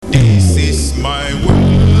my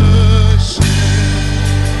worship.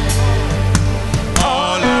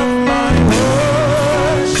 All of my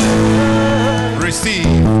worship. Receive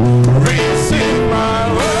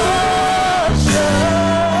my worship.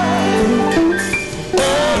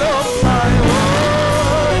 All of my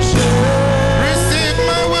worship. Receive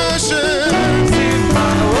my worship. Receive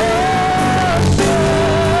my worship.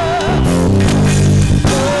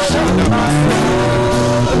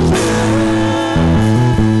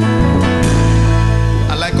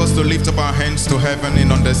 I'd like us to lift up our hands to heaven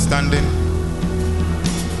in understanding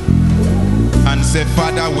and say,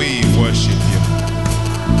 Father, we worship you.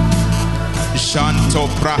 Shanto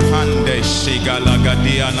prahande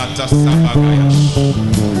shigalagadia natasabagayash.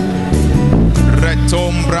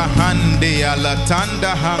 Retom brahande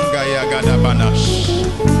alatanda hanga yagadabanash.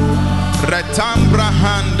 Retam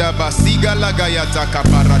brahanda basiga lagayata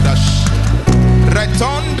kaparadash.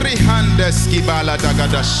 Retondri hande skibala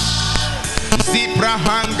dagadash.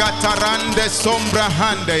 Zibrahanga tarande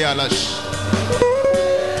sombrahande yalash.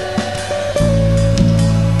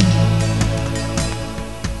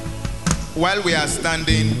 While we are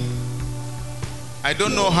standing, I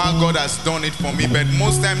don't know how God has done it for me, but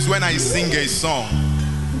most times when I sing a song,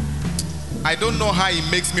 I don't know how it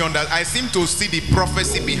makes me understand. I seem to see the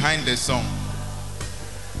prophecy behind the song.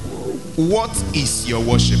 What is your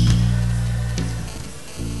worship?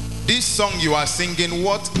 This song you are singing,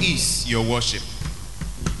 what is your worship?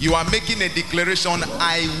 You are making a declaration,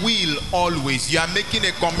 I will always. You are making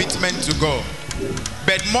a commitment to God.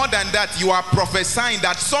 But more than that, you are prophesying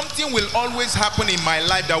that something will always happen in my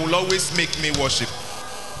life that will always make me worship.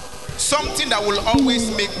 Something that will always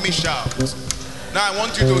make me shout. Now I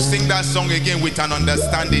want you to sing that song again with an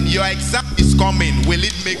understanding. Your exam is coming. Will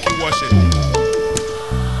it make you worship?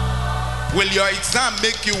 Will your exam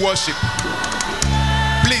make you worship?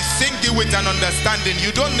 Please sing it with an understanding. You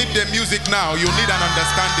don't need the music now. You need an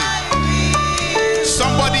understanding.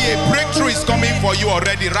 Somebody, a breakthrough is coming for you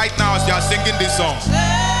already right now as you are singing this song.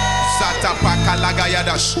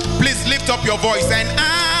 Please lift up your voice and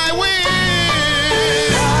I will.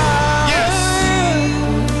 Yes.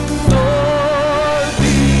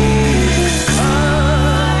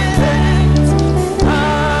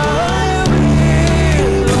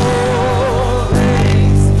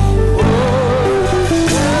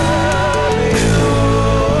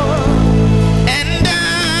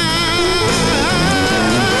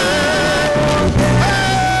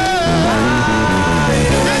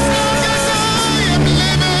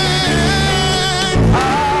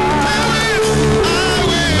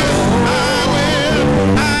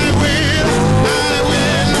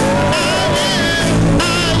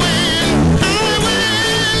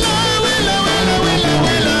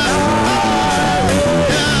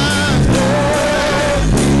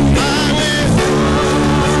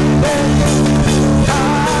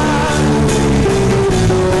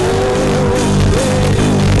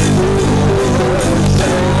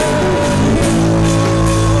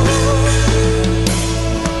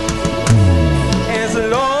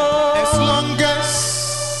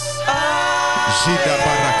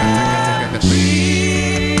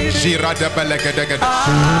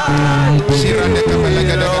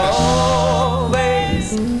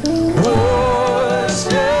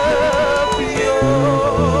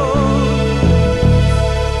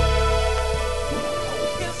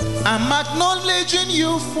 I'm acknowledging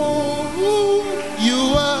you for who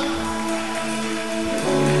you are,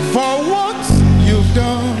 for what you've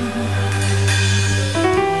done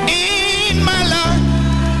in my life.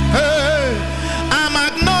 Hey, I'm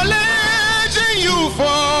acknowledging you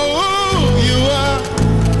for who you are,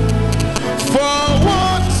 for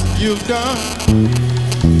what you've done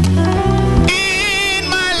in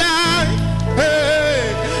my life.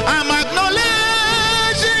 Hey, I'm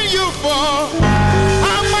acknowledging you for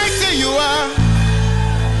how mighty you are,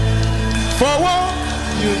 for what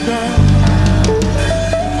you've done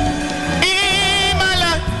in my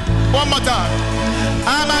life. One more time.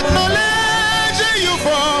 I'm acknowledging you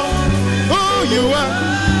for who you are.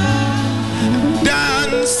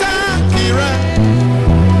 Dansakira,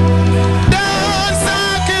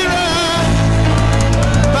 Dansakira,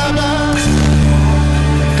 Baba.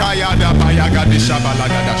 Kayada Bayagadisha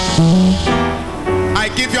Balagadash. I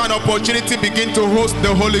give you an opportunity, begin to host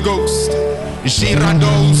the Holy Ghost.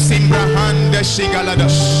 Jirado Simbrahande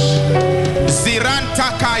Shigaladash,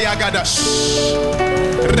 Ziranta Kayagadash,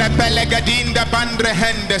 Repelegadinda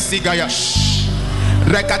Bandrehende Sigayash,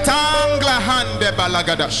 Rekatangla Hande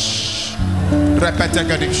Balagadash,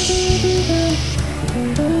 Repetegadish.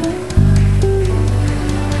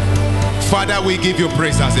 Father, we give you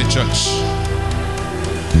praise as a church.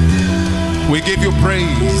 We give you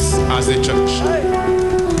praise as a church.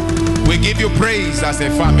 We give you praise as a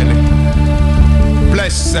family.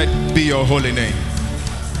 Blessed be your holy name.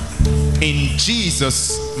 In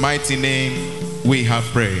Jesus' mighty name we have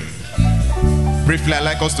prayed. Briefly, I'd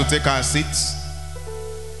like us to take our seats.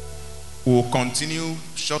 We'll continue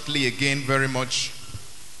shortly again very much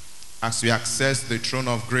as we access the throne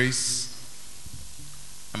of grace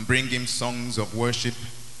and bring him songs of worship.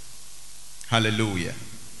 Hallelujah.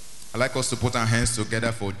 I'd like us to put our hands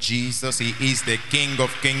together for Jesus. He is the King of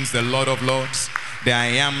kings, the Lord of lords. The I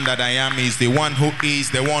am that I am is the one who is,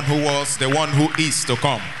 the one who was, the one who is to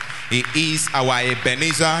come. He is our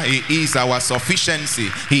Ebenezer. He is our sufficiency.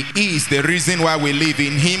 He is the reason why we live.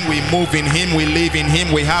 In him we move, in him we live, in him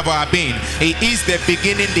we have our being. He is the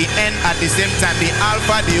beginning, the end at the same time, the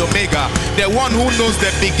Alpha, the Omega, the one who knows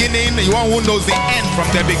the beginning, the one who knows the end from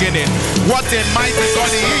the beginning. What a mighty God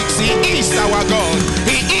he is. He is our God.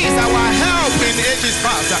 He is our help in ages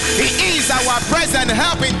past. He is our present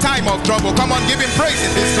help in time of trouble. Come on, give him praise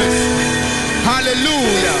in this place.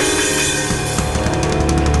 Hallelujah.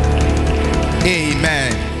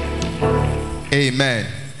 Amen. Amen.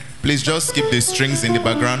 Please just keep the strings in the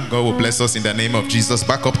background. God will bless us in the name of Jesus.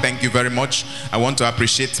 Back up. Thank you very much. I want to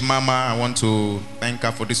appreciate Mama. I want to thank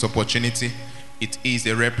her for this opportunity. It is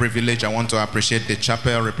a rare privilege. I want to appreciate the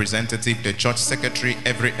chapel representative, the church secretary,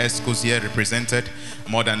 every excuse here represented.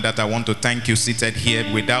 More than that, I want to thank you seated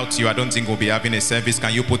here. Without you, I don't think we'll be having a service.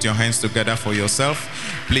 Can you put your hands together for yourself?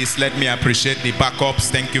 Please let me appreciate the backups.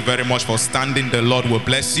 Thank you very much for standing. The Lord will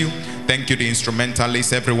bless you. Thank you, the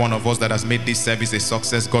instrumentalists, every one of us that has made this service a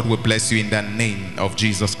success. God will bless you in the name of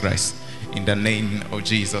Jesus Christ. In the name of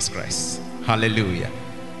Jesus Christ. Hallelujah.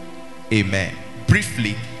 Amen.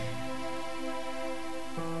 Briefly,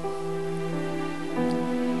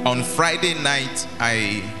 on Friday night,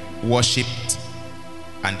 I worshipped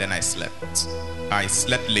and then I slept. I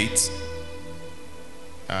slept late.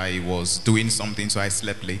 I was doing something, so I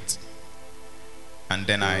slept late. And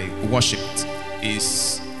then I worshipped.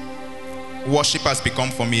 Worship has become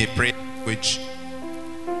for me a prayer language.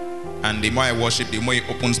 And the more I worship, the more it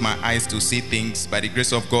opens my eyes to see things. By the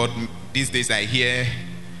grace of God, these days I hear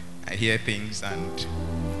things, and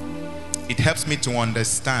it helps me to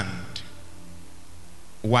understand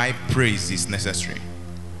why praise is necessary.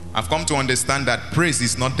 I've come to understand that praise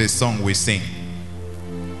is not the song we sing.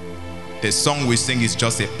 The song we sing is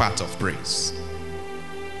just a part of praise.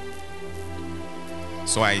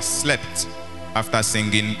 So I slept after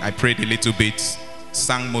singing. I prayed a little bit,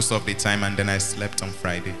 sang most of the time, and then I slept on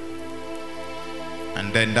Friday.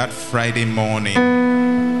 And then that Friday morning,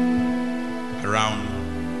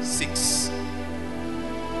 around 6,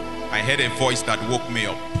 I heard a voice that woke me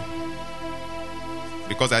up.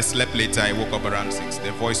 Because I slept later, I woke up around 6.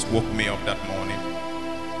 The voice woke me up that morning.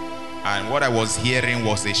 And what I was hearing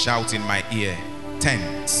was a shout in my ear.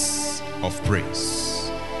 Tents of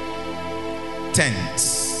praise.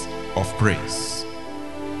 Tents of praise.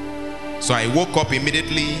 So I woke up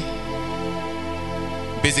immediately.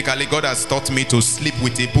 Basically, God has taught me to sleep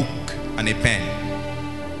with a book and a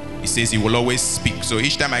pen. He says he will always speak. So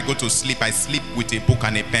each time I go to sleep, I sleep with a book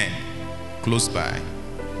and a pen close by.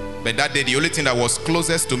 But that day, the only thing that was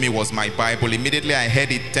closest to me was my Bible. Immediately I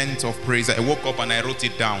heard it, tent of praise. I woke up and I wrote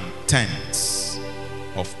it down, tents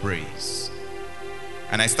of praise.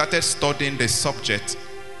 And I started studying the subject.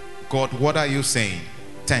 God, what are you saying?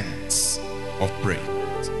 Tents of praise.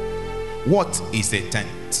 What is a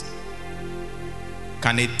tent?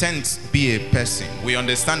 Can a tent be a person? We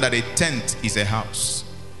understand that a tent is a house.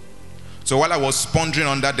 So while I was pondering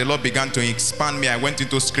on that, the Lord began to expand me. I went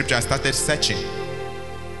into scripture, I started searching.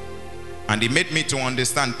 And He made me to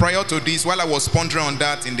understand. Prior to this, while I was pondering on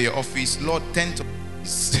that in the office, Lord, tent of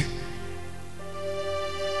praise.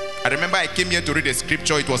 I remember I came here to read a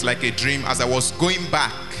scripture. It was like a dream. As I was going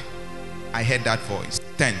back, I heard that voice,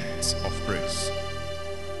 tent of praise.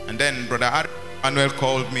 And then Brother Manuel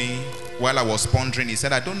called me while I was pondering. He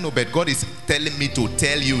said, I don't know, but God is telling me to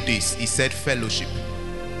tell you this. He said fellowship.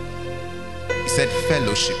 He said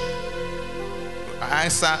fellowship. I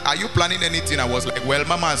said, are you planning anything? I was like, well,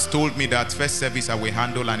 Mama has told me that first service I will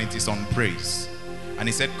handle and it is on praise. And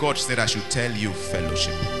he said, God said I should tell you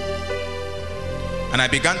fellowship. And I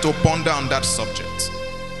began to ponder on that subject.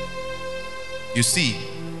 You see,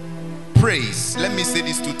 praise, let me say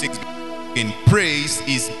these two things. In praise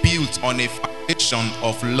is built on a foundation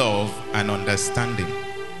of love and understanding.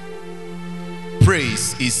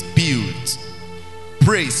 Praise is built.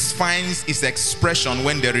 Praise finds its expression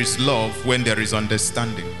when there is love, when there is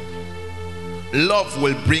understanding. Love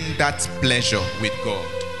will bring that pleasure with God.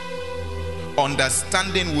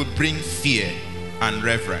 Understanding will bring fear and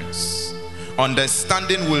reverence.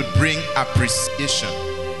 Understanding will bring appreciation.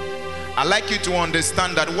 I'd like you to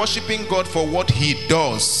understand that worshiping God for what he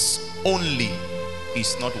does only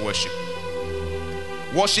is not worship.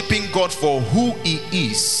 Worshiping God for who he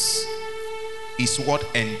is what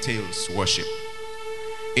entails worship.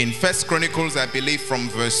 In First Chronicles, I believe from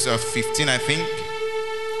verse 15, I think.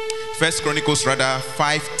 First Chronicles rather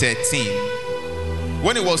 5:13.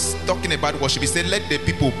 When he was talking about worship, he said, let the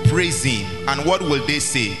people praise him. And what will they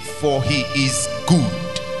say? For he is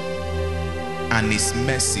good, and his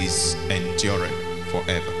mercies endureth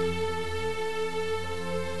forever.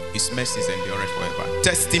 His mercies endureth forever.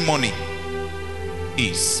 Testimony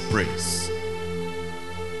is praise.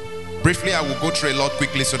 Briefly, I will go through a lot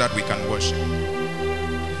quickly so that we can worship.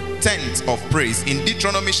 Tenth of praise. In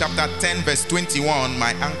Deuteronomy chapter 10 verse 21,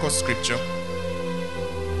 my anchor scripture,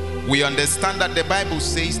 we understand that the Bible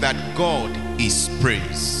says that God is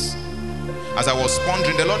praise. As I was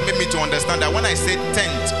pondering, the Lord made me to understand that when I say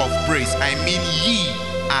tenth of praise, I mean ye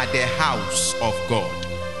are the house of God.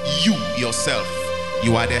 You yourself,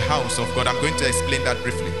 you are the house of God. I'm going to explain that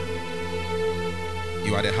briefly.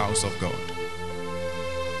 You are the house of God.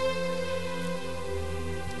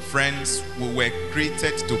 Friends, we were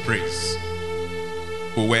created to praise.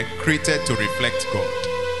 We were created to reflect God.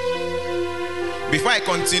 Before I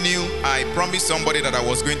continue, I promised somebody that I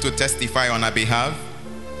was going to testify on her behalf.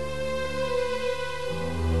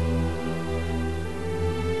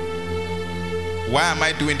 Why am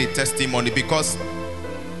I doing the testimony? Because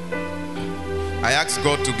I asked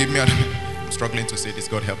God to give me I'm struggling to say this,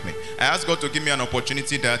 God help me. I asked God to give me an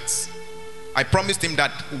opportunity that I promised him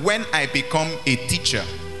that when I become a teacher,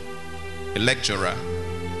 a lecturer,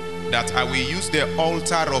 that I will use the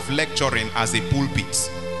altar of lecturing as a pulpit.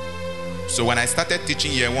 So when I started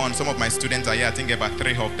teaching year one, some of my students are here, I think about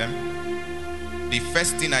 3 of them. The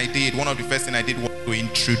first thing I did, one of the first things I did was to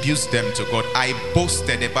introduce them to God. I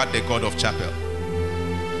boasted about the God of Chapel.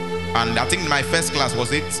 And I think my first class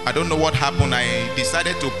was it. I don't know what happened. I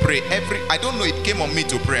decided to pray. I don't know, it came on me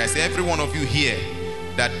to pray. I say, every one of you here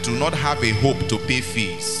that do not have a hope to pay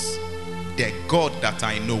fees, the God that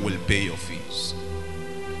I know will pay your fees.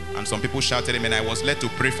 And some people shouted amen. I was led to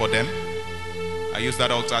pray for them. I used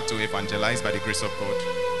that altar to evangelize by the grace of God.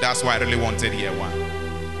 That's why I really wanted year one.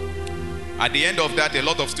 At the end of that, a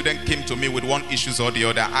lot of students came to me with one issue or the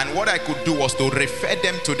other. And what I could do was to refer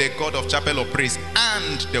them to the God of Chapel of Praise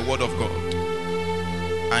and the Word of God.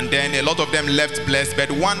 And then a lot of them left blessed,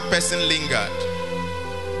 but one person lingered.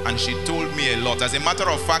 And she told me a lot. As a matter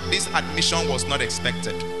of fact, this admission was not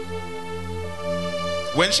expected.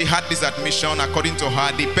 When she had this admission, according to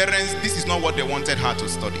her, the parents, this is not what they wanted her to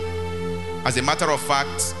study. As a matter of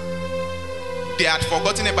fact, they had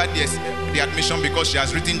forgotten about the admission because she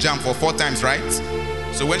has written JAMB for 4 times, right?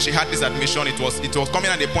 So when she had this admission, it was coming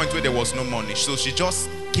at a point where there was no money. So she just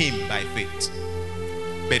came by faith.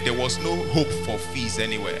 But there was no hope for fees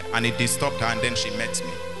anywhere. And it disturbed her, and then she met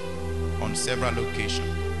me on several occasions.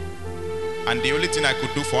 And the only thing I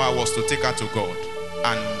could do for her was to take her to God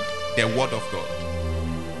and the Word of God.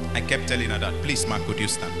 I kept telling her that, please, ma, could you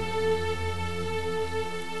stand?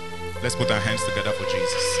 Let's put our hands together for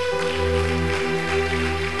Jesus.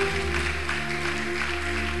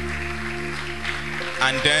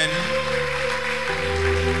 And then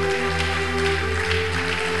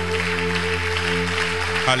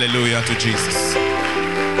hallelujah to Jesus.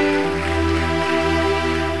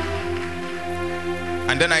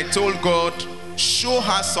 And then I told God, show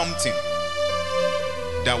her something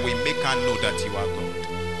that will make her know that you are God.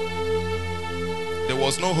 There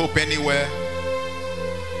was no hope anywhere.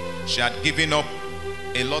 She had given up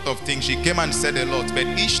a lot of things. She came and said a lot, but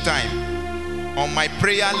each time on my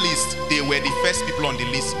prayer list, they were the first people on the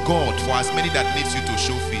list. God, for as many that needs you to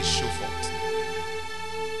show face, show forth.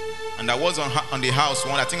 And I was on the house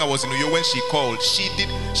one, I think I was in Uyo when she called. She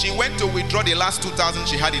went to withdraw the last 2,000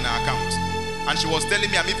 she had in her account. And she was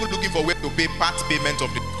telling me, I'm even looking for a way to pay part payment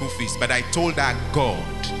of the school fees. But I told her,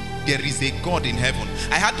 God, there is a God in heaven.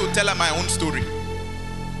 I had to tell her my own story.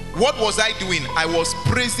 What was I doing? I was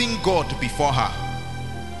praising God before her.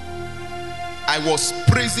 I was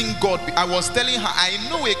praising God. I was telling her, I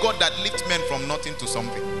know a God that lifts men from nothing to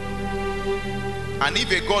something. And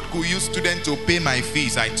if a God could use students to pay my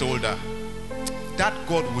fees, I told her, that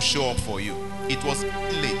God will show up for you. It was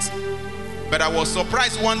late. But I was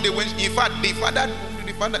surprised one day when, in fact, the father,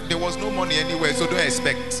 there was no money anywhere, so don't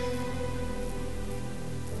expect.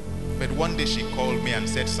 But one day she called me and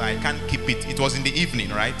said, sir, I can't keep it. It was in the evening,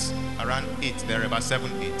 right? Around 8, there about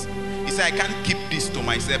 7, 8. He said, I can't keep this to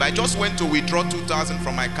myself. I just went to withdraw 2,000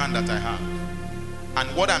 from my account that I have. And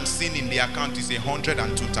what I'm seeing in the account is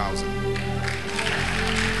 102,000.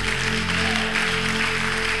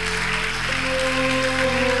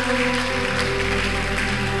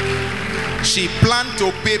 She planned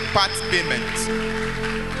to pay part payment,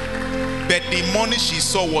 but the money she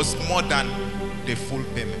saw was more than the full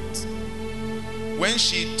payment. When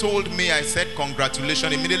she told me, I said,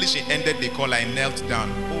 congratulations. Immediately she ended the call. I knelt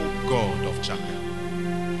down. Oh God of Chapel.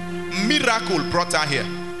 Miracle brought her here.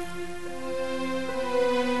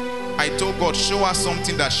 I told God, show her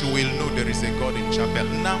something that she will know there is a God in Chapel.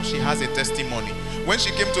 Now she has a testimony. When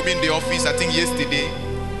she came to me in the office, I think yesterday,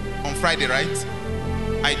 on Friday, right?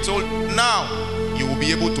 I told, now you will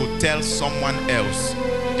be able to tell someone else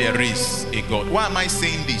there is a God. Why am I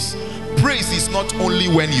saying this? Praise is not only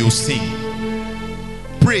when you sing.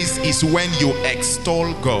 Praise is when you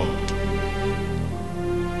extol God.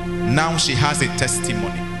 Now she has a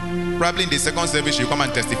testimony. Probably in the second service she'll come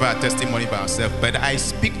and testify a testimony by herself. But I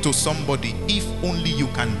speak to somebody, if only you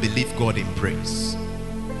can believe God in praise,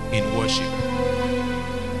 in worship,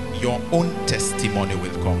 your own testimony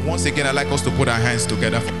will come. Once again, I'd like us to put our hands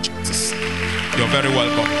together for Jesus. You're very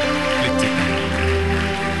welcome. Please take it.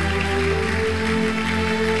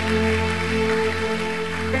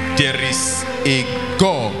 There is a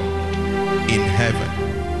God in heaven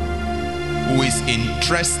who is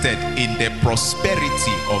interested in the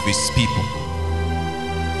prosperity of his people.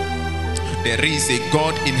 There is a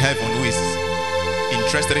God in heaven who is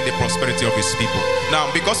interested in the prosperity of his people. Now,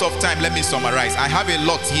 because of time, let me summarize. I have a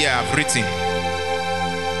lot here I've written,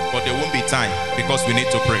 but there won't be time because we need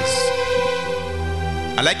to praise.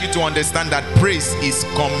 I'd like you to understand that praise is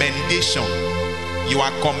commendation. You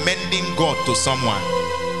are commending God to someone.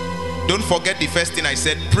 Don't forget the first thing I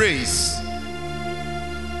said. Praise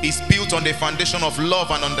is built on the foundation of love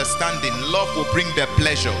and understanding. Love will bring the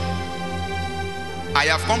pleasure. I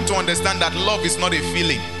have come to understand that love is not a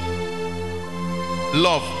feeling.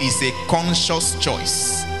 Love is a conscious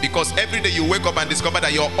choice. Because every day you wake up and discover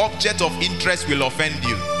that your object of interest will offend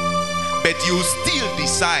you, but you still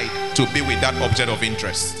decide to be with that object of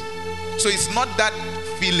interest. So it's not that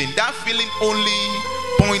feeling. That feeling only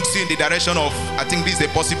points you in the direction of, I think this is a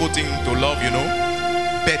possible thing to love, you know.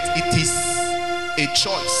 But it is a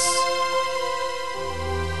choice.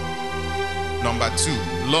 Number two,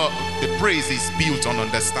 love, the praise is built on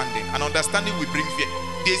understanding. And understanding will bring fear.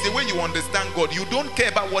 There's the way you understand God. You don't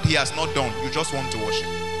care about what he has not done. You just want to worship.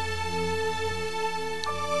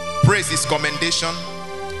 Praise is commendation.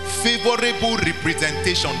 Favorable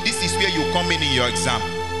representation. This is where you come in your exam.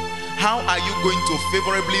 How are you going to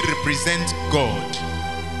favorably represent God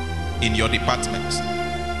in your department?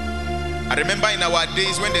 I remember in our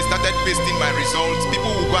days when they started pasting my results,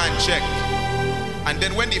 people would go and check. And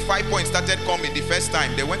then when the 5 points started coming the first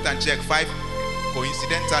time, they went and checked 5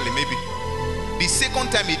 coincidentally maybe. The second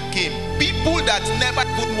time it came, people that never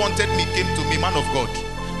even wanted me came to me, man of God.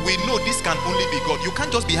 We know this can only be God. You can't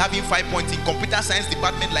just be having 5 points in computer science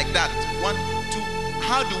department like that. 1, 2.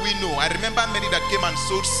 How do we know? I remember many that came and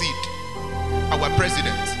sowed seed. Our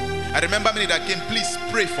president. I remember many that came, please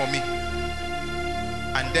pray for me.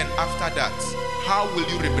 And then after that, how will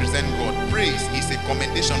you represent God? Praise is a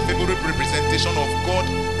commendation, favorable representation of God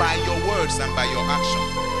by your words and by your action.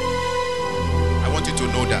 I want you to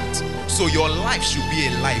know that. So your life should be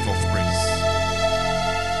a life of praise.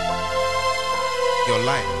 Your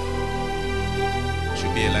life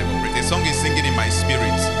should be a life of praise. The song is singing in my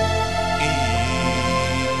spirit. In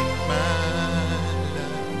my life,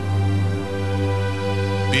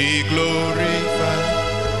 be glorified.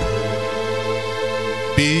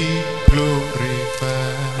 Be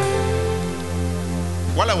glorified.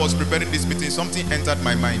 While I was preparing this meeting, something entered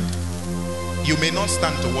my mind. You may not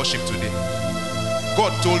stand to worship today.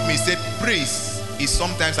 God told me, he said, praise is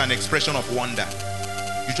sometimes an expression of wonder.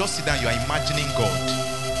 You just sit down, you are imagining God.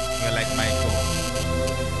 You're like, my God.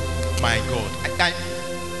 My God.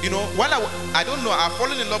 You know, while I don't know, I've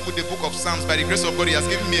fallen in love with the book of Psalms. By the grace of God, he has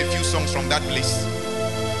given me a few songs from that place.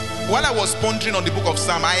 While I was pondering on the book of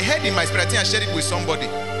Psalms, I heard in my spirit, I think I shared it with somebody.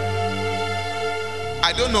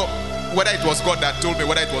 I don't know whether it was God that told me,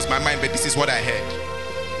 whether it was my mind, but this is what I heard.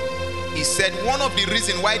 He said one of the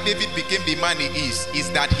reasons why David became the man he is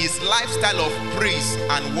that his lifestyle of praise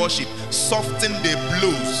and worship softened the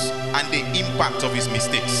blows and the impact of his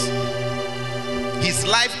mistakes.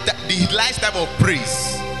 The lifestyle of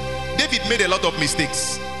praise. David made a lot of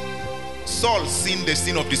mistakes. Saul sinned the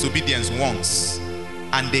sin of disobedience once,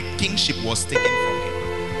 and the kingship was taken from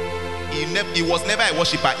him. He was never a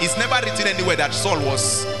worshiper. It's never written anywhere that Saul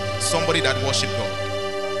was somebody that worshipped God.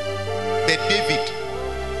 But David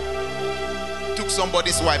took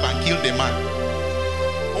somebody's wife and killed a man.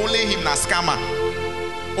 Only him na scammer.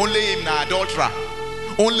 Only him na adulterer.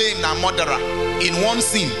 Only him na murderer. In one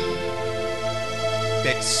sin.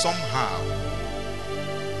 But somehow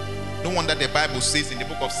No wonder the Bible says in the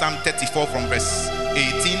book of Psalm 34 from verse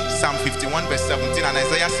 18, Psalm 51 verse 17, and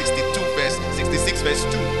Isaiah 66 verse 2,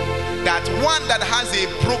 that one that has a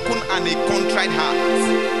broken and a contrite heart,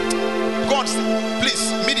 God, please,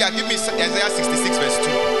 media, give me Isaiah 66 verse 2.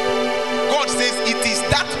 God says it is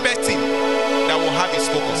that person that will have his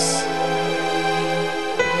focus.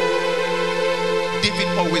 David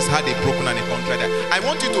always had a broken and a contrite heart. I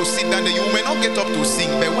want you to sit down there. You may not get up to sing,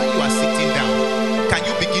 but when you are sitting down, can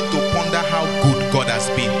you begin to ponder how good God has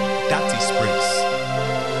been? That is praise.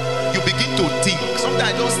 You begin to think.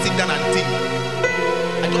 Sometimes I just sit down and think.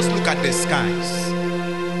 I just look at the skies.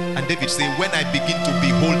 And David said, when I begin to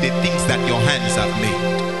behold the things that your hands have made.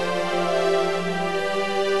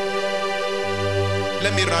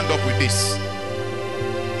 Let me round up with this.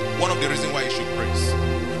 One of the reasons why you should praise.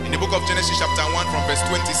 In the book of Genesis chapter 1 from verse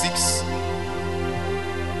 26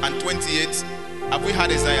 and 28, have we had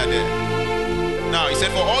Isaiah there? Now he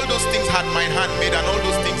said, for all those things had my hand made, and all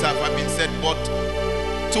those things have been said, but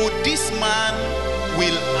to this man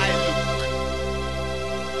will I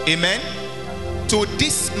look. Amen. To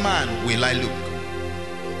this man will I look.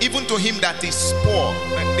 Even to him that is poor.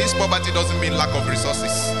 This poverty doesn't mean lack of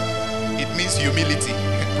resources. It means humility.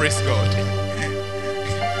 Praise God.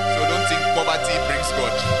 So don't think poverty brings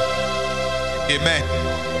God. Amen.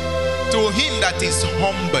 To him that is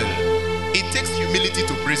humble, it takes humility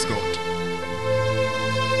to praise God.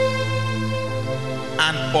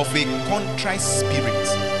 And of a contrite spirit,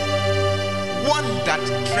 one that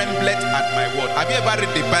trembleth at my word. Have you ever read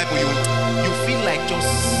the Bible? You feel like just,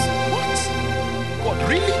 what? God,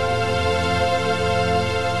 really?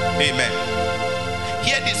 Amen.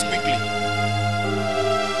 Hear this quickly.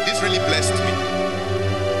 This really blessed me.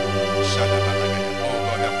 Oh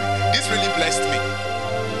God, help me. This really blessed me.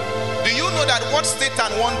 Do you know that what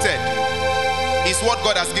Satan wanted is what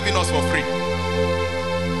God has given us for free?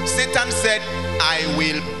 Satan said, I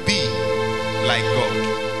will be like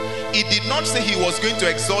God. He did not say he was going to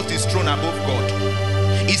exalt his throne above God.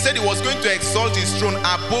 He said he was going to exalt his throne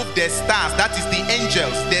above the stars, that is the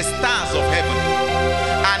angels, the stars of heaven.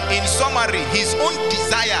 And in summary, his own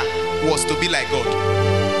desire was to be like God.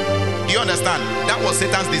 Do you understand? That was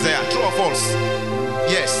Satan's desire. True or false?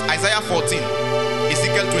 Yes. Isaiah 14,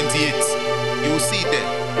 Ezekiel 28. You will see it there.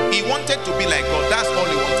 He wanted to be like God. That's all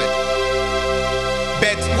he wanted.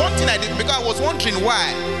 But one thing I did, because I was wondering why.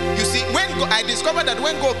 You see, when I discovered that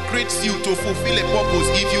when God creates you to fulfill a purpose,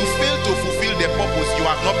 if you fail to fulfill the purpose, you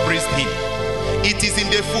have not praised him. It is in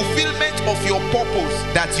the fulfillment of your purpose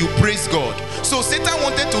that you praise God. So Satan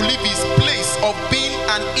wanted to leave his place of being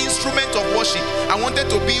an instrument of worship. I wanted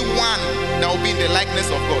to be one that will be in the likeness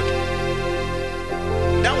of God.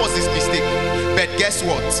 That was his mistake. But guess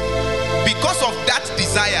what? Because of that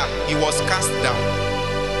desire, he was cast down.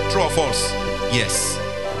 True or false? Yes.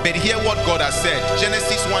 But hear what God has said.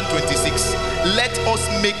 Genesis 1:26. Let us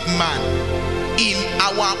make man in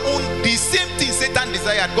our own. The same thing Satan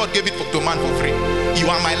desired, God gave it to man for free. You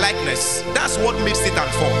are my likeness. That's what made Satan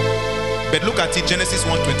fall. But look at it, Genesis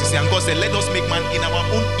 1:26. And God said, let us make man in our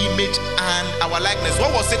own image and our likeness.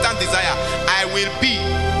 What was Satan's desire? I will be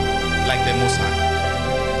like the Most High.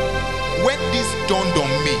 When this dawned on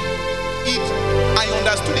me, I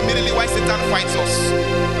understood immediately why Satan fights us.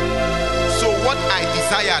 So what I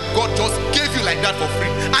desired, God just gave you like that for free.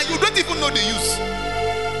 And you don't even know the use.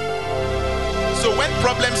 So when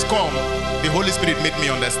problems come, the Holy Spirit made me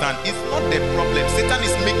understand. It's not the problem. Satan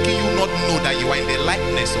is making you not know that you are in the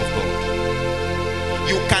likeness of God.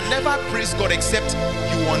 You can never praise God except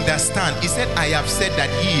you understand. He said, I have said that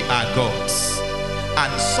ye are gods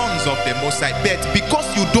and sons of the Most High. But because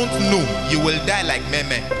you don't know, you will die like men.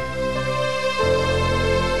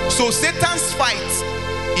 So Satan's fight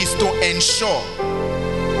is to ensure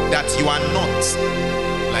that you are not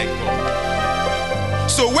like God.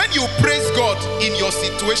 So when you praise God in your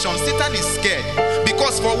situation, Satan is scared,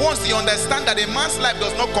 because for once he understands that a man's life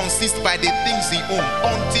does not consist by the things he owns.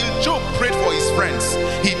 Until Job prayed for his friends,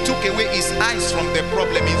 he took away his eyes from the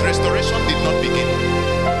problem. His restoration did not begin.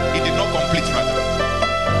 It did not complete, rather.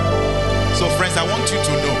 So friends, I want you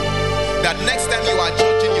to know that next time you are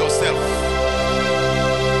judging yourself,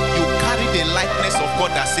 the likeness of God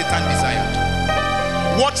that Satan desired.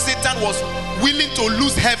 What Satan was willing to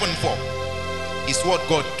lose heaven for is what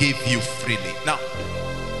God gave you freely. Now,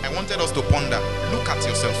 I wanted us to ponder. Look at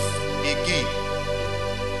yourself again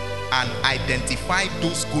and identify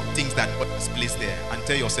those good things that God has placed there, and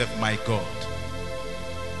tell yourself, my God,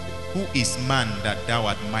 who is man that thou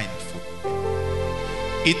art mindful?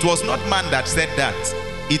 It was not man that said that.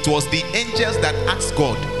 It was the angels that asked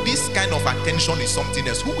God, this kind of attention is something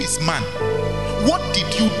else. Who is man? What did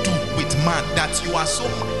you do with man that you are so.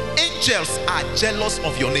 Angels are jealous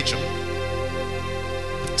of your nature.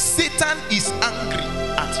 Satan is angry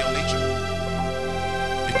at your nature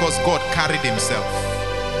because God carried himself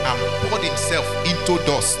and poured himself into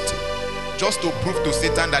dust just to prove to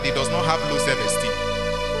Satan that he does not have low self-esteem.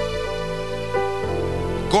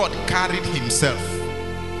 God carried himself.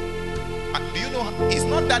 And do you know, it's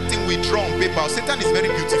not that thing we draw on paper. Satan is very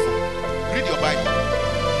beautiful. Read your Bible.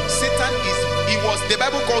 Satan the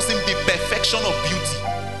Bible calls him the perfection of beauty.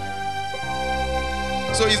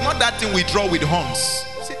 So it's not that thing we draw with horns.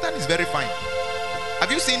 Satan is very fine. Have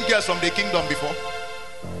you seen girls from the kingdom before?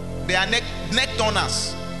 They are neck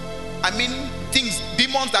turners. I mean,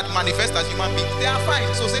 demons that manifest as human beings, they are fine.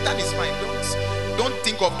 So Satan is fine. Don't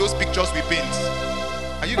think of those pictures we paint.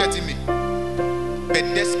 Are you getting me? But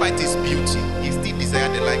despite his beauty, he still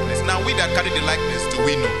desired the likeness. Now we that carry the likeness, do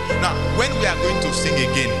we know? Now, when we are going to sing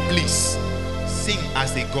again, please sing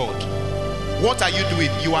as a God. What are you doing?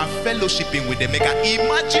 You are fellowshipping with the Maker.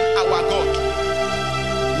 Imagine our God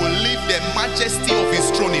will leave the majesty of his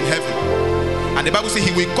throne in heaven, and the Bible says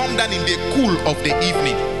he will come down in the cool of the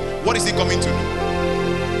evening. What is he coming to do?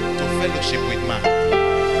 To fellowship with man.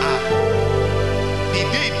 The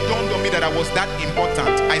day it dawned on me that I was that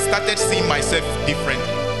important, I started seeing myself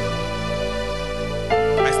differently.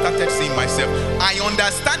 I started seeing myself. I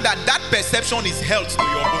understand that perception is health to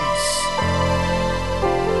your bones.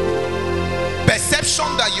 Perception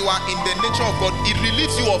that you are in the nature of God, it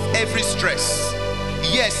relieves you of every stress.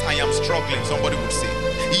 Yes, I am struggling, somebody would say.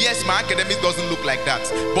 Yes, my academics doesn't look like that,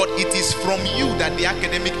 but it is from you that the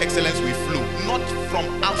academic excellence will flow, not from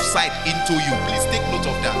outside into you. Please take note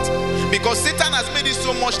of that, because Satan has made it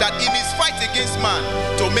so much that in his fight against man,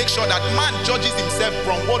 to make sure that man judges himself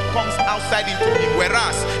from what comes outside into him,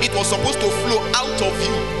 whereas it was supposed to flow out of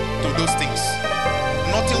you to those things.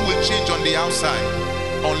 Nothing will change on the outside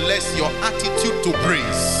unless your attitude to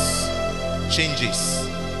praise changes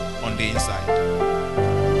on the inside.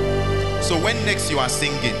 So when next you are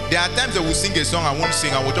singing, there are times I will sing a song, I won't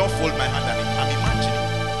sing, I will just fold my hand and I'm imagining,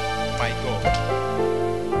 my God,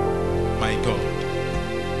 my God.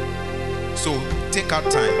 So take out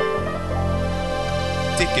time,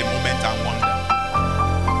 take a moment and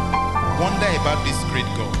wonder about this great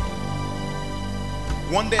God.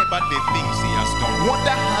 Wonder about the things he has done.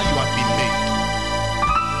 Wonder how you have been made.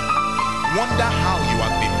 Wonder how you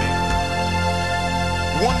have been made.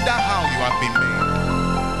 Wonder how you have been made.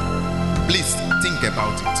 Please think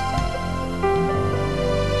about it.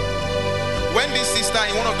 When this sister,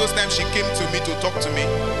 in one of those times, she came to me to talk to me,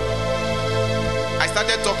 I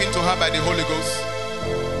started talking to her by the Holy Ghost,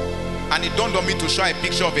 and it dawned on me to show a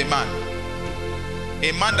picture of a man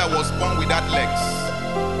that was born without legs,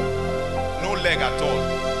 no leg at all,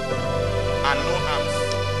 and no arms.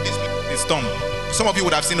 This is a stump. Some of you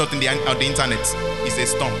would have seen it on the internet. It's a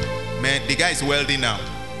stump. Man, the guy is wealthy now.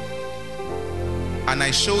 And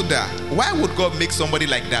I showed her, why would God make somebody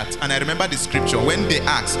like that? And I remember the scripture when they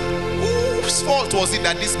asked, whose fault was it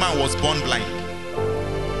that this man was born blind?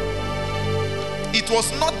 It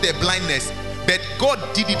was not the blindness, but God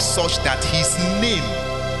did it such that his name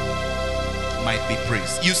might be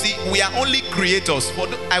praised. You see, we are only creators.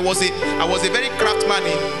 I was a very craftsman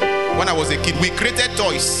when I was a kid. We created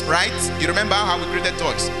toys, right? You remember how we created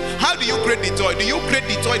toys? How do you create the toy? Do you create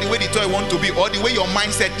the toy the way the toy wants to be, or the way your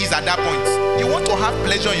mindset is at that point? You want to have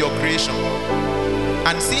pleasure in your creation.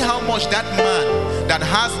 And see how much that man that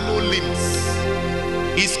has no limbs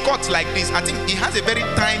is cut like this. I think he has a very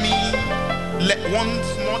tiny, one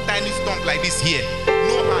small tiny stump like this here.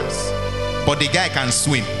 No hands. But the guy can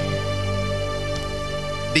swim.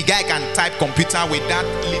 The guy can type computer with that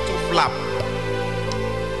little flap.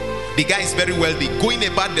 The guy is very wealthy, going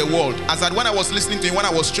about the world. As when I was listening to him, when I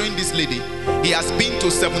was showing this lady, he has been to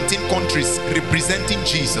 17 countries representing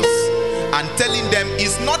Jesus and telling them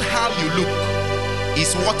it's not how you look,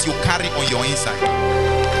 it's what you carry on your inside.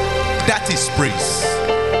 That is praise.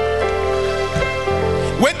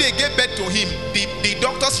 When they gave birth to him, the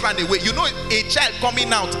doctors ran away. You know, a child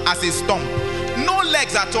coming out as a stump, no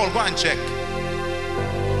legs at all. Go and check.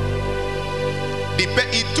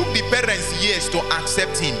 It took the parents years to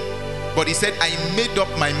accept him. But he said, I made up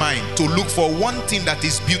my mind to look for one thing that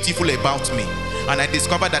is beautiful about me. And I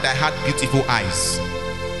discovered that I had beautiful eyes.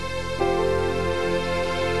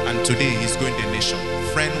 And today he's going the nation.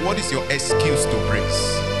 Friend, what is your excuse to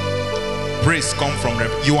praise? Praise comes from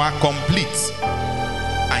you are complete,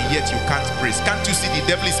 and yet you can't praise. Can't you see the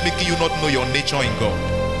devil is making you not know your nature in God?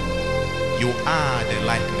 You are the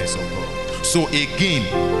likeness of God. So again,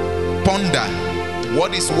 ponder,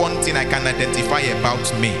 what is one thing I can identify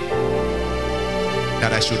about me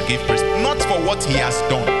that I should give praise? Not for what he has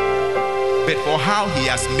done, but for how he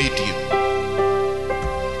has made you.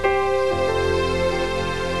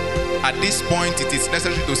 At this point, it is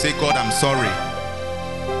necessary to say, God, I'm sorry,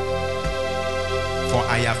 for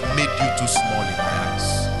I have made you too small in my eyes.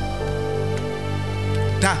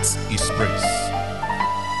 That is praise.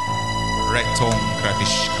 Retom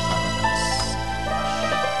Kradishka Paradas.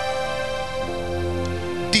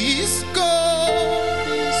 This God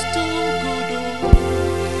is too good.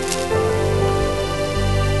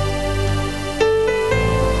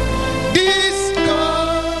 This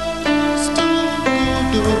God is too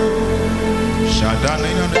good.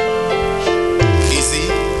 Shadana. Easy.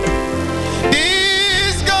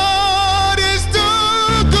 This God is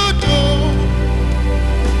too good.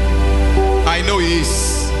 I know He is.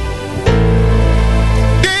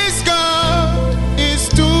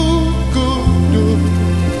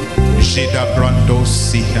 Jida Brando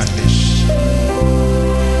Sihandish.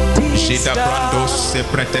 Jida Brando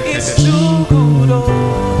Sepretekedesh.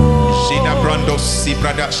 Jida Brando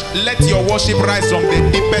Sibradash. Let your worship rise from the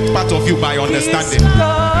deepest part of you by understanding.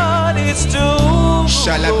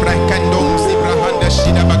 Shalabrakandom Sibrahanda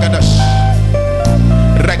Shida Bagadash.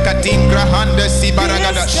 Rekatin Grahanda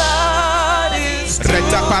Sibaragadash.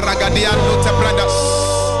 Reta Paragadian Lutabradas.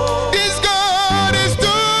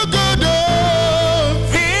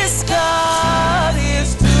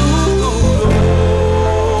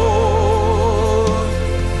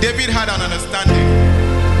 David had an understanding.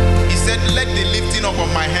 He said, let the lifting up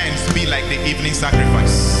of my hands be like the evening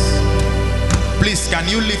sacrifice. Please, can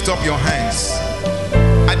you lift up your hands?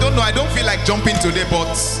 I don't know, I don't feel like jumping today,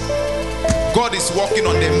 but God is working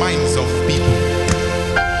on the minds of people.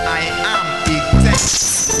 I am a tent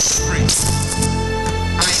of praise.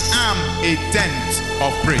 I am a tent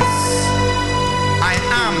of praise. I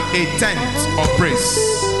am a tent of praise.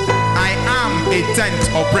 I am a tent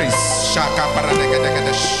of praise. Shaka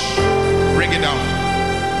paradegadash. Bring it down.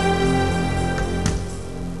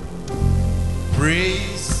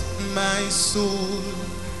 Praise my soul,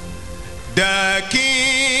 the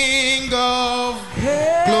King of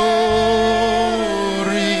glory.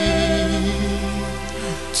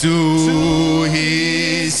 To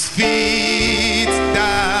His feet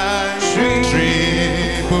that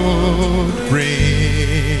trembled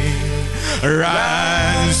bring.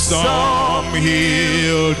 Ransom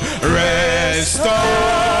healed,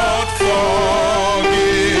 restored,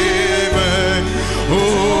 forgiven.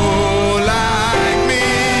 Oh, like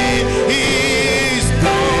me, His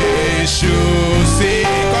precious.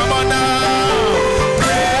 Come on now,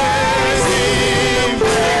 praise Him,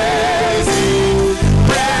 praise Him,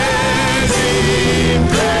 praise Him,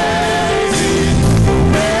 praise Him,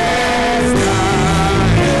 praise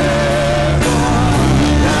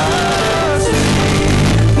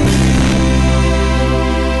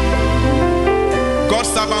God's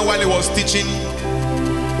servant, while he was teaching,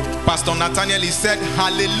 Pastor Nathaniel, he said,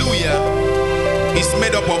 hallelujah is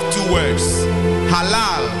made up of two words.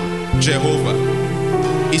 Halal, Jehovah.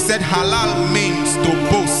 He said halal means to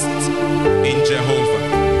boast in Jehovah.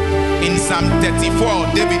 In Psalm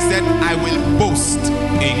 34, David said, I will boast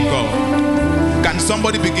in God. Can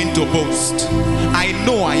somebody begin to boast? I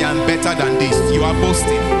know I am better than this. You are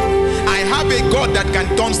boasting. I have a God that can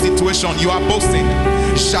turn situation. You are boasting.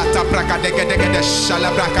 Shata prakadegedegedesh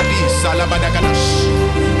shalabrakadi salabadagadash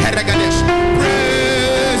heragadesh.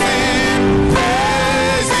 Praise Him,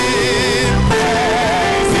 praise Him,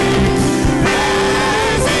 praise Him,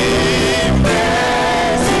 praise Him,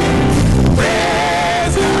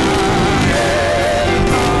 praise Him, praise Him,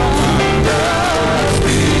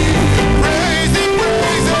 praise Him, praise Him.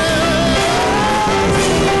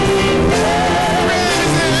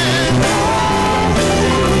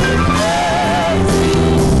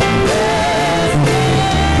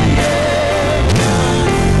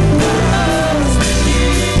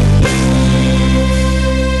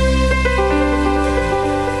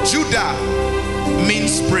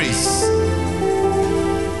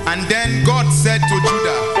 And then God said to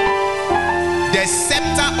Judah, the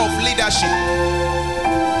scepter of leadership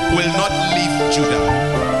will not leave Judah.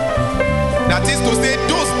 That is to say,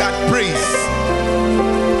 those that praise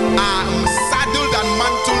are saddled and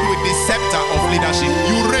mantled with the scepter of leadership.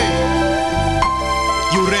 You reign.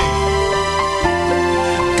 You reign.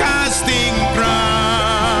 Casting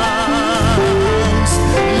crowns,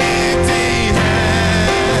 lifting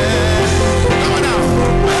hands. Come on now.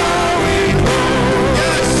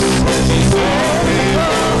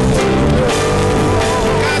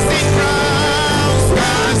 Casting crowns,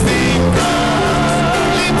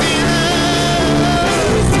 lifting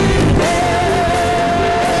hands.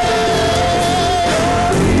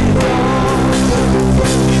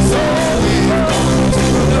 It's all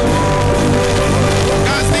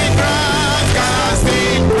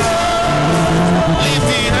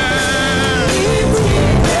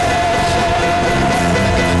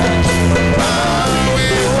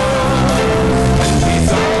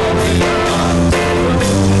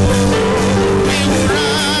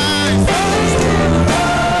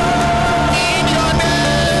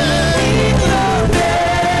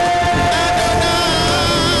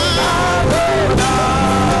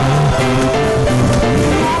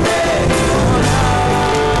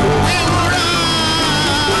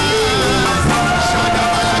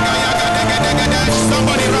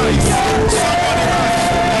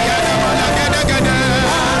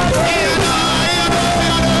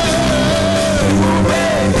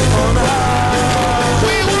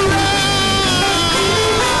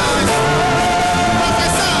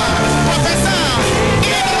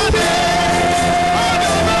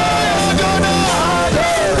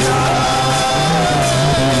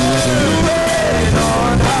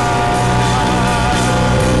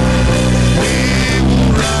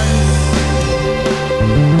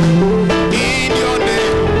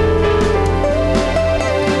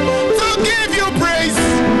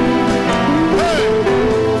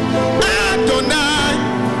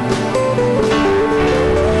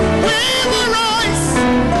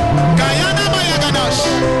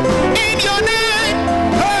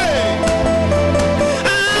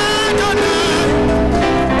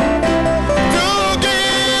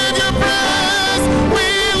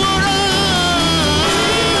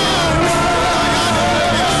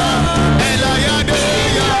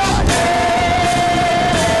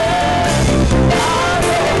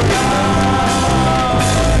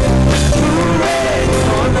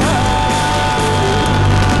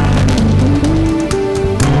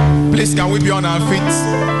on our feet.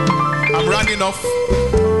 I'm rounding off,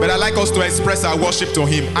 but I like us to express our worship to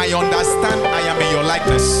him. I understand I am in your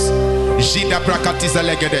likeness.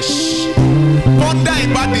 Ponder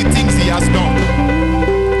about the things he has done.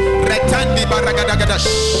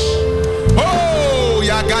 Oh,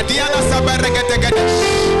 Yagadiana Sabaregadegadesh.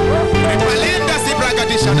 Palenda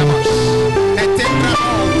Sibragadishanamas.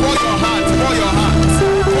 Pour your heart, pour your heart,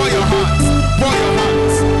 pour your heart, pour your heart.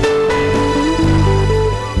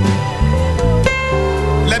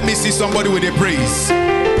 Let me see somebody with a praise.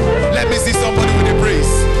 Let me see somebody with a praise.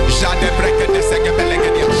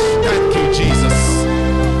 Thank you, Jesus.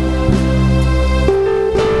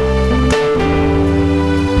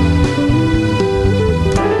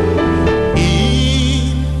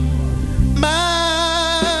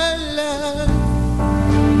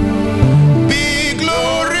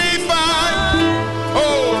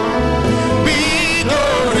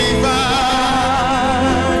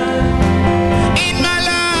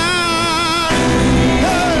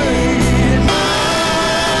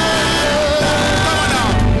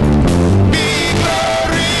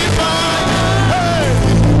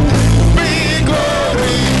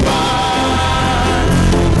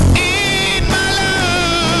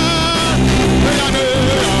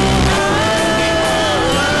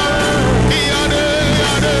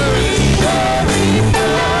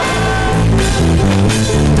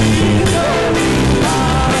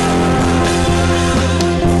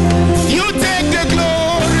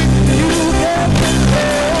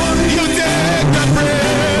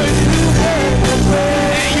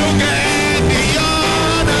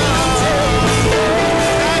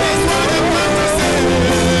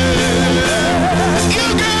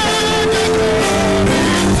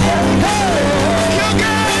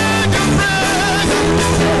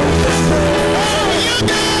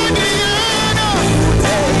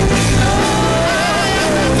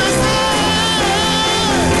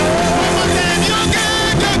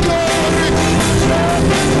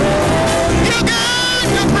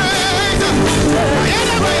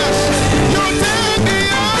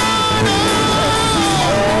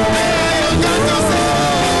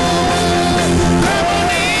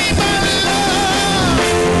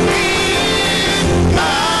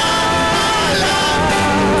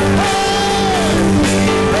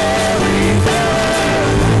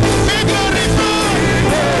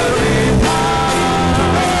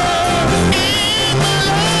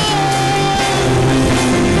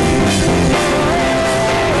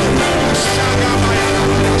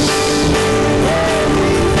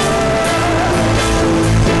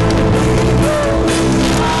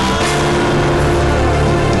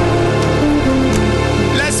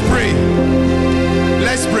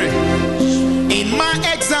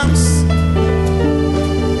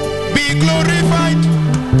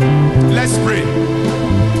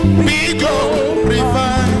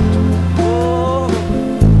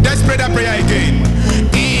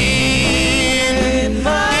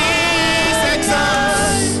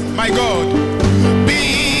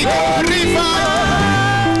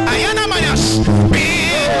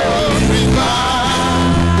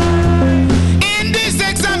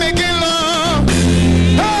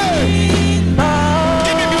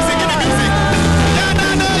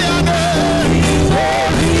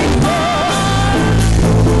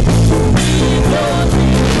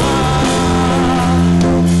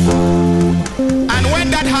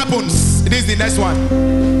 Next one.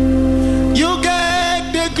 You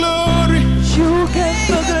get the glory. You get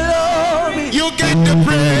the glory. You get the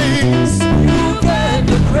praise. You get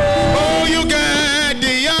the praise. Oh, you get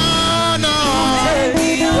the honor.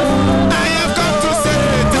 I have come to say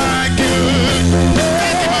thank you.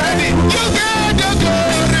 Thank you already. You get the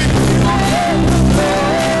glory.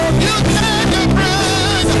 You get the praise.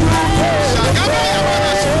 You get the honor.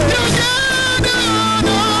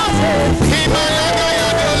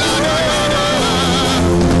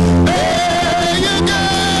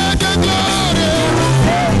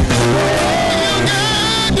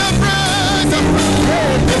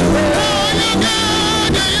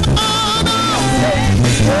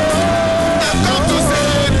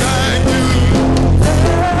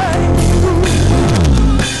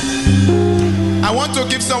 I want to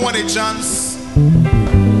give someone a chance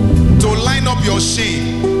to line up your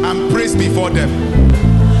shame and praise before them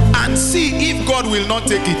and see if God will not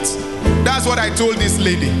take it. That's what I told this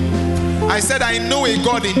lady. I said, I know a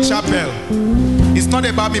God in chapel. It's not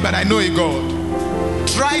about me, but I know a God.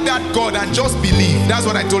 Try that God and just believe. That's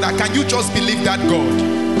what I told her. Can you just believe that God?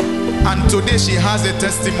 And today she has a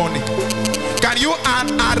testimony. Can you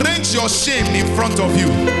arrange your shame in front of you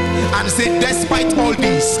and say, despite all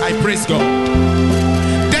this, I praise God.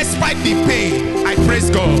 Despite the pain, I praise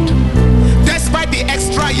God.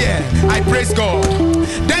 year, I praise God.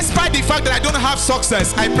 Despite the fact that I don't have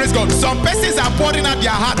success, I praise God. Some persons are pouring out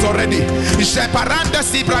their hearts already. Sheparanda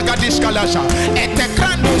Sibragadish Kalasha,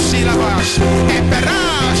 Etekrando Shilabash, Epera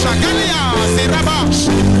Shagalia Sirabash,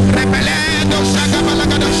 Repelendo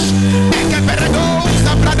Shagabalagadash, Ekeperedo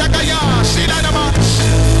Sabradagaya Shiladamash.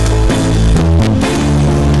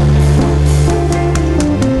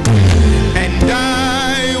 And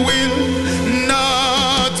I will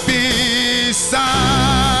not be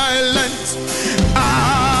silent.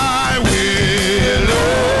 I will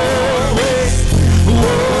always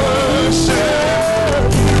worship.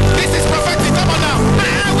 This is prophetic. Come on now.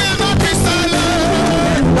 I will not be silent.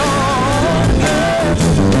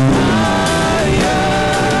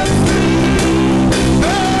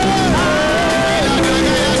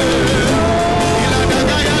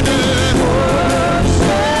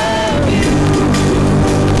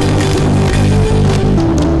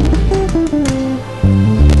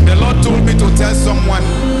 The Lord told me to tell someone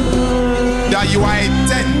that you are a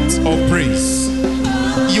tent of praise.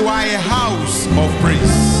 You are a house of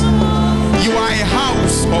praise. You are a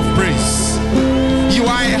house of praise. You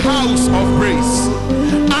are a house of praise.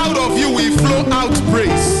 Out of you will flow out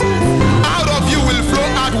praise. Out of you will flow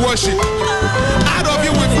out worship. Out of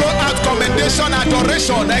you will flow out commendation,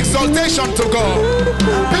 adoration, exaltation to God.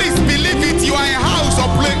 Please believe it. You are a house of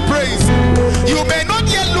praise. You may not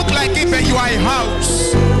yet look like it, but you are a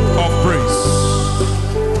house of praise.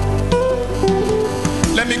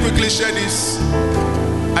 Let me quickly share this.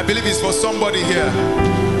 I believe it's for somebody here.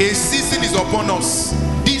 A season is upon us.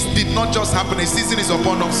 This did not just happen. A season is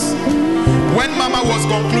upon us. When Mama was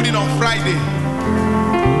concluding on Friday,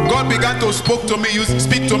 God began to speak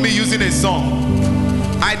to me using a song.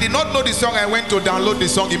 I did not know the song. I went to download the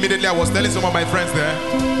song immediately. I was telling some of my friends there.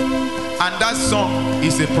 And that song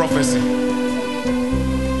is a prophecy.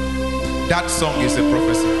 That song is a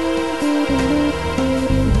prophecy.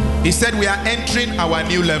 He said we are entering our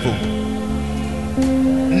new level.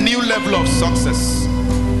 New level of success.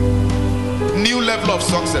 New level of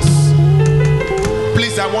success.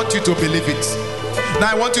 Please, I want you to believe it.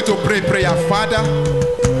 Now I want you to pray prayer. Father,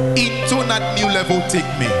 into that new level take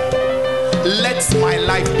me. Let my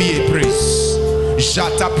life be a praise.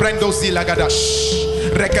 Jata prendo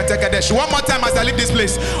zilagadash. Reketegadesh. One more time as I leave this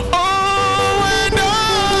place. Oh, and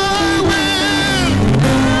I will.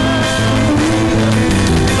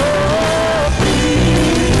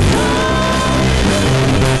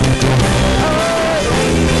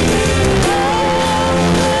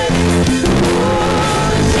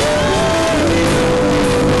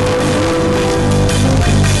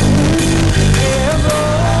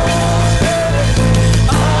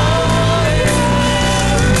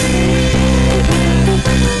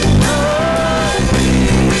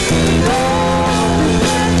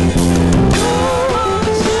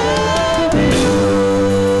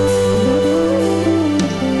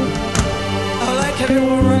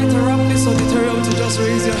 Everyone right around this auditorium to just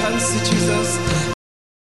raise your hands to Jesus.